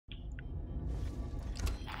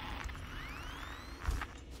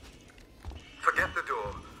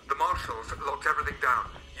locked everything down.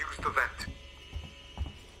 Use the vent.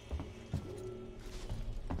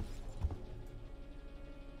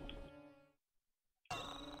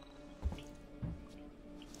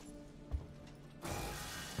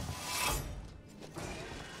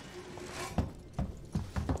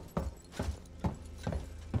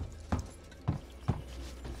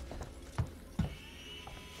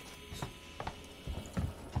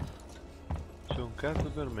 C'è un cazzo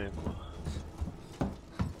per me qua.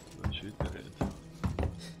 Non ci credo.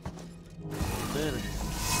 Bene.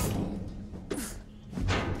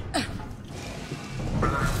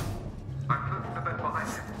 Relax. I'm closing the vent behind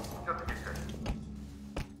you. Just to be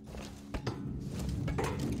safe.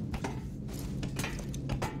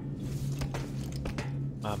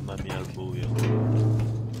 Mamma mia, al buio.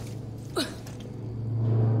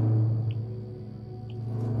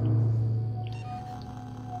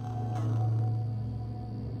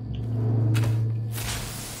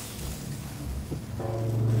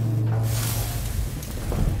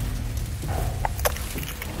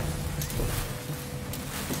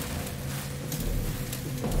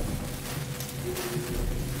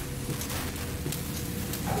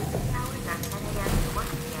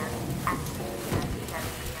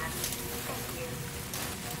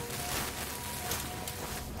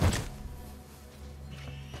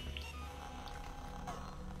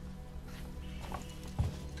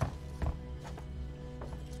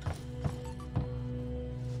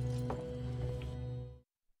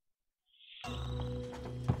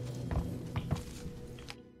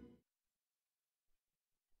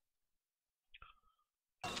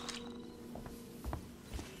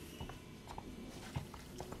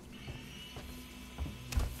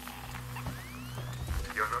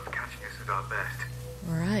 You're not catching us at our best.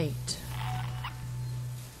 Right.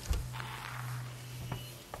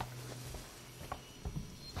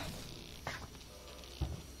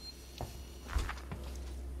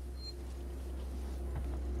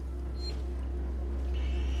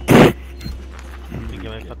 Minchia,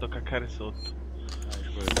 mi hai fatto caccare sotto.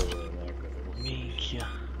 Minchia.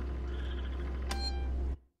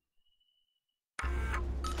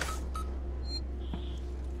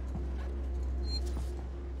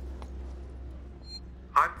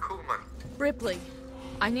 I'm Kuhlman. Ripley,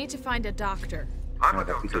 I need to find a doctor. I'm Ho a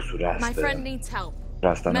capito doctor. su My friend Rust. needs help.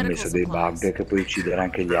 Rust hanno Medical messo dei supplies. bug che puoi uccidere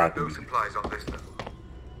anche gli There are no atomi. supplies on this level.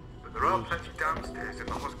 But there are plenty downstairs in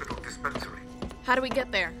the hospital dispensary. How do we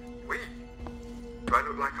get there? We? Do I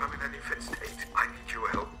look like I'm in any fit state? I need your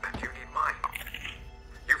help and you need mine.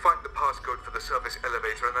 You find the passcode for the service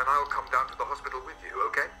elevator and then I'll come down to the hospital with you,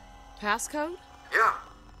 okay? Passcode? Yeah.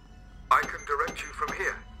 I can direct you from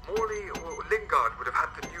here. Morley or Lingard would have had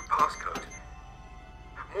the new passcode.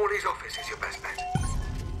 Morley's office is your best bet.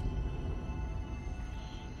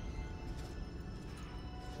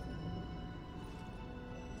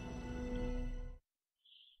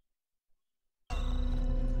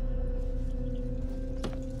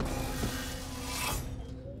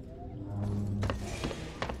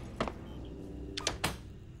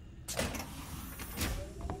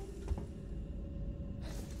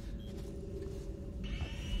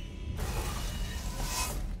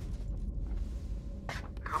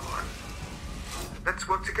 Come on. Let's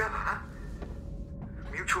work together, huh?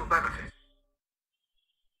 Mutual benefit.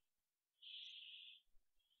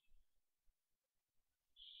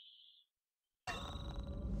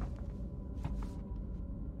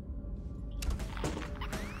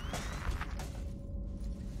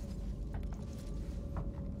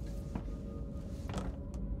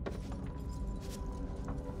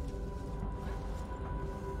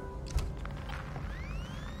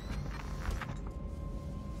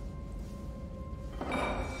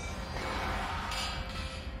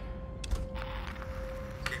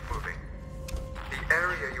 Keep moving. The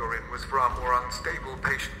area you're in was for our more unstable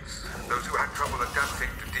patients, those who had trouble adapting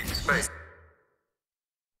to deep space.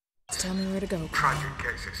 Tell me where to go. Tragic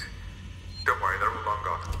cases. Don't worry, they're all long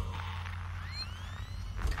gone.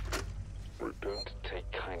 Don't take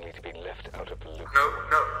kindly to be left out of the loop.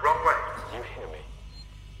 No, wrong way. You hear me?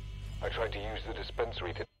 I tried to use the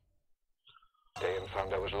dispensary today and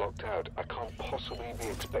found I was locked out. I can't possibly be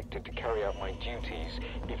expected to carry out my duties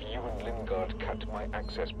if you and Lingard cut my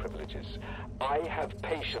access privileges. I have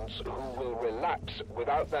patients who will relapse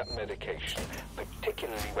without that medication,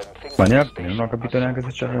 particularly when things Ma at the neanche, station non ho capito are neanche se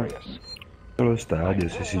c'è serious. lo stadio,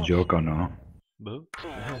 se si gioca o no. Boh,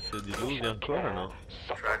 se diluvia ancora no.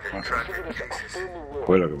 Tragic cases.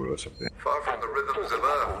 Quello che volevo sapere. Far from the rhythms of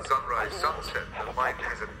Earth, sunrise, sunset, the mind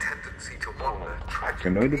has a tendency to wander. Che Tragic.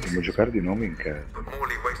 noi dobbiamo giocare di nuovo in casa. But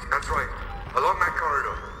Morley wasted. That's right. Along that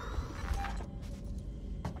corridor.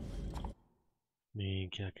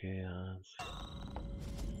 Minchia che ansia.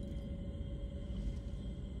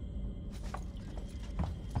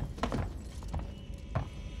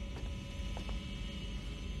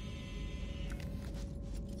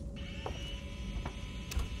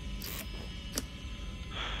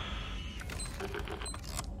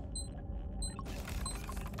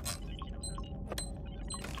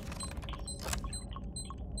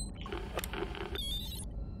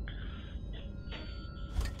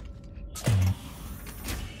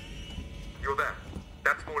 You're there.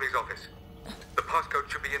 That's Morley's office. The passcode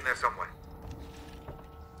should be in there somewhere.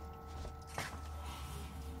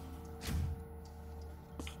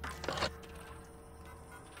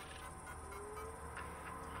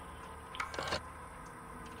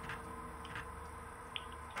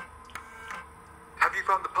 Have you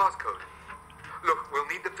found the passcode? Look, we'll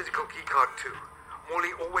need the physical keycard too. Morley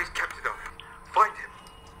always kept it on him. Find him.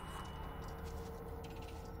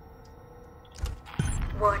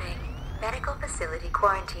 Warning. Medical facility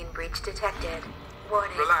quarantine breach detected.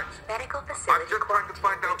 Warning. Relax. Medical I'm facility just trying to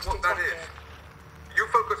find out quarantine what that breach is. detected. You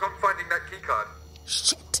focus on finding that keycard.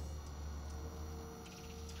 Shit.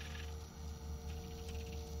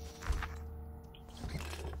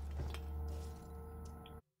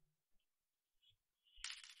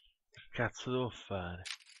 Che cazzo devo fare?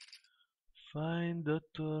 Find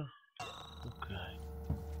Dottor... Ok.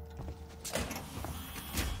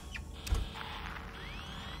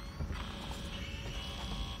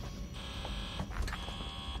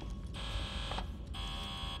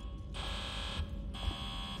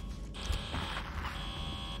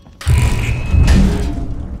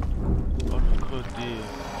 Porco Dio.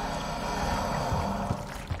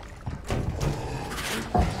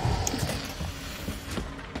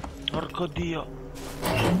 Porco Dio.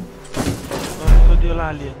 Porco Dio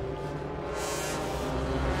l'alien.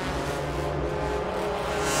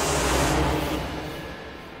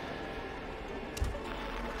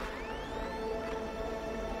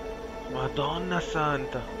 Madonna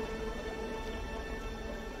santa.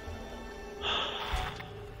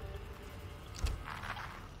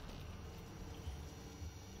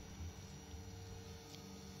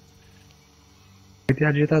 Ti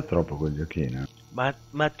agita troppo quel giochino.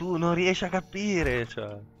 Ma tu non riesci a capire,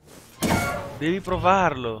 cioè. Devi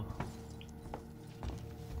provarlo.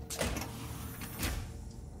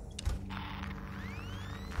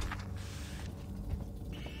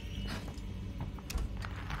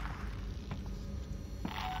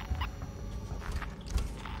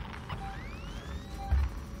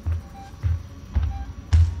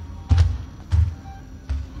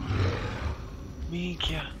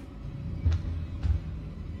 Minchia.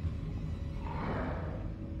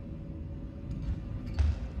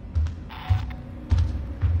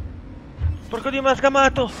 Porco Dio, mi ha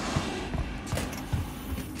sgamato!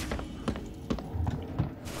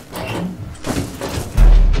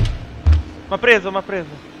 M'ha preso, mi sa.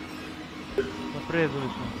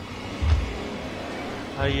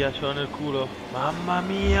 Aia, ce l'ho nel culo. Mamma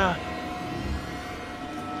mia!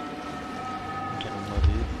 Minchia, non mi ha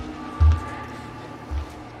visto.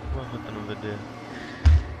 Come ha fatto a non vedere?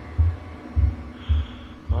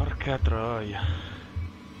 Porca troia.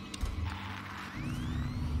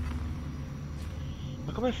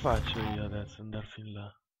 Ma come faccio io adesso ad andare fin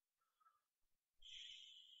là?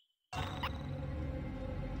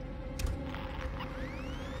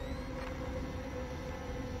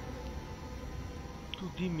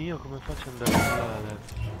 Tu dimmi io come faccio ad andare fin là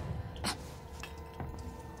adesso?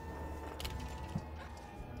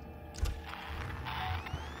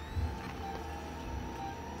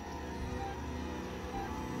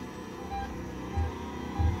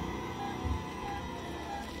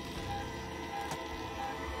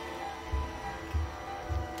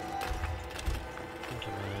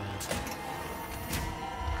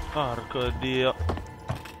 Porco Dio.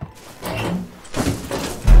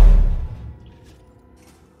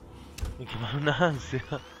 Minchia, ma un'ansia.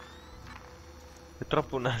 È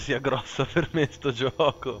troppo un'ansia grossa per me sto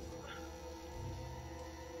gioco.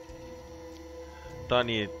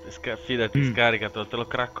 Tony, fidati, scaricatelo, te lo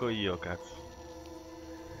cracco io, cazzo.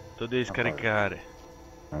 Te lo devi scaricare.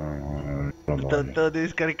 Te lo devi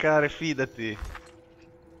scaricare, fidati.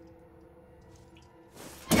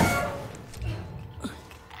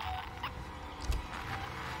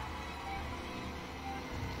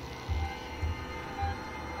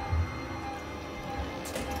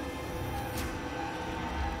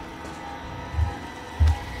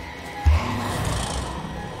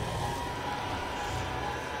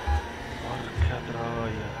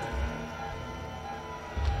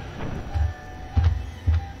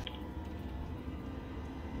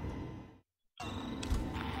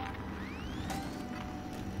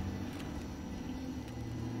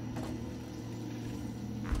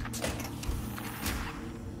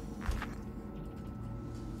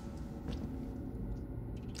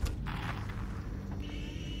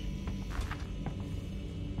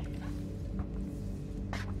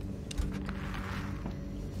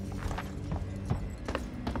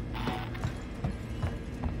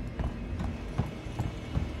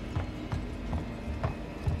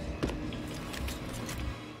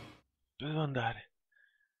 devo andare?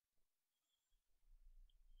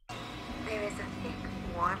 There is a thick,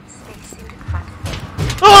 warm spacesuit in front of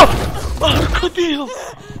you. Oh! Porco Dio!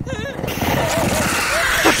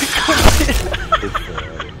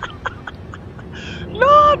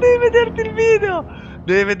 No, devi vederti il video!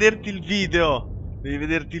 Devi vederti il video! Devi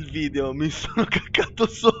vederti il video! Mi sono caccato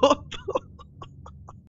sotto!